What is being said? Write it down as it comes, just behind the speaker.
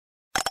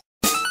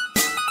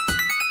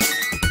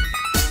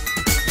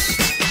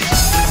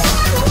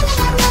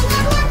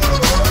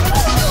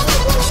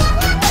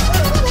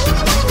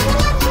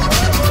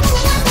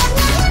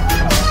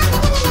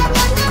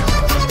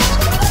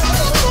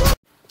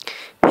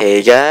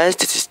Hey guys,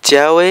 this is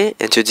Jiawei,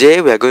 and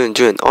today we are going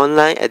to do an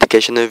online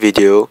educational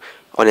video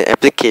on an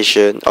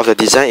application of the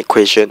design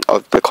equation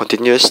of the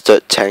continuous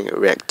stirred tank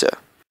reactor.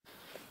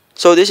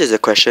 So this is the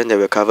question that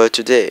we'll cover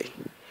today.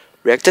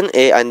 Reactant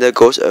A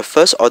undergoes a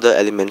first order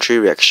elementary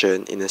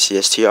reaction in a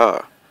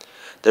CSTR.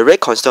 The rate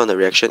constant of the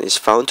reaction is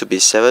found to be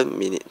 7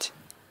 minutes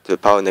to the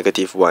power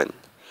 -1.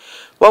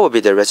 What would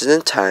be the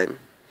residence time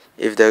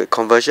if the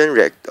conversion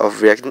rate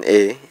of reactant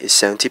A is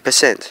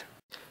 70%?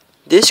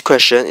 This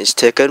question is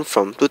taken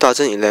from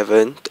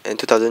 2011 and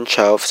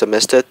 2012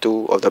 semester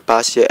 2 of the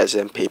past year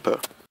exam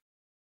paper.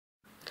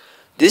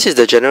 This is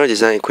the general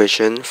design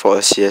equation for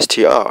a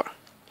CSTR.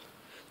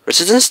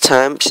 Residence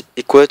time is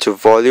equal to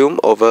volume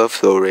over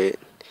flow rate,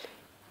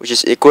 which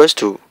is equals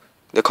to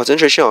the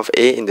concentration of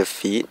A in the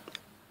feed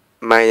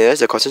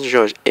minus the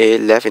concentration of A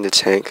left in the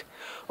tank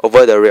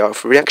over the rate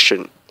of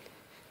reaction.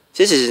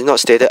 Since it is not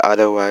stated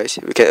otherwise,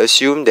 we can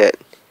assume that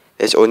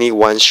there is only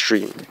one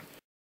stream.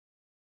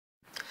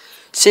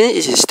 Since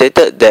it is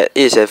stated that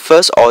it is a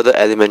first order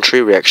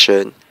elementary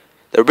reaction,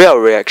 the rate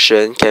of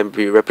reaction can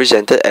be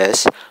represented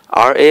as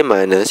Ra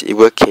minus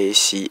equal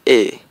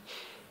Kca.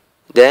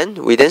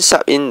 Then we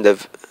sub in the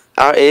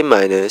Ra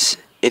minus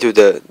into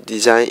the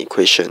design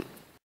equation.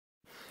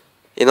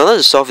 In order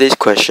to solve this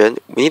question,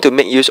 we need to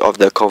make use of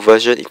the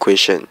conversion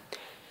equation.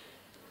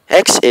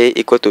 Xa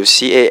equal to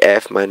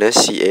Caf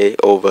minus Ca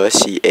over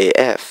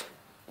Caf.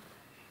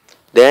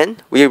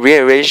 Then we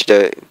rearrange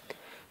the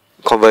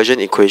conversion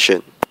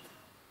equation.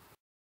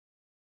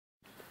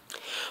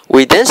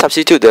 We then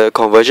substitute the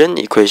conversion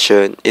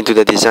equation into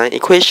the design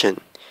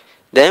equation.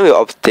 Then we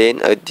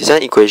obtain a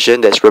design equation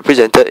that's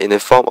represented in the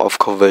form of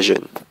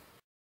conversion.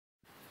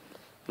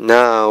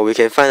 Now we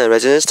can find the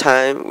residence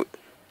time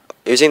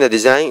using the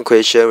design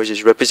equation, which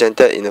is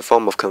represented in the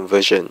form of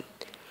conversion.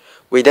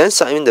 We then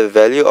sub in the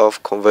value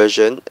of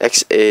conversion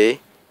Xa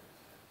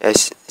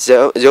as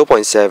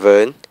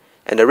 0.7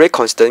 and the rate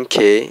constant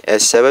K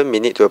as 7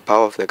 minutes to the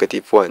power of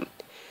 -1.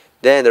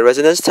 Then the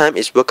residence time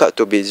is worked out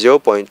to be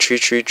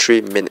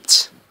 0.333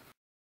 minutes.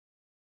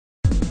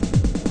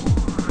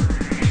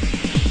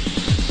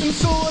 And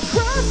so I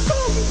cry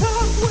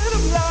sometimes when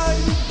I'm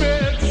lying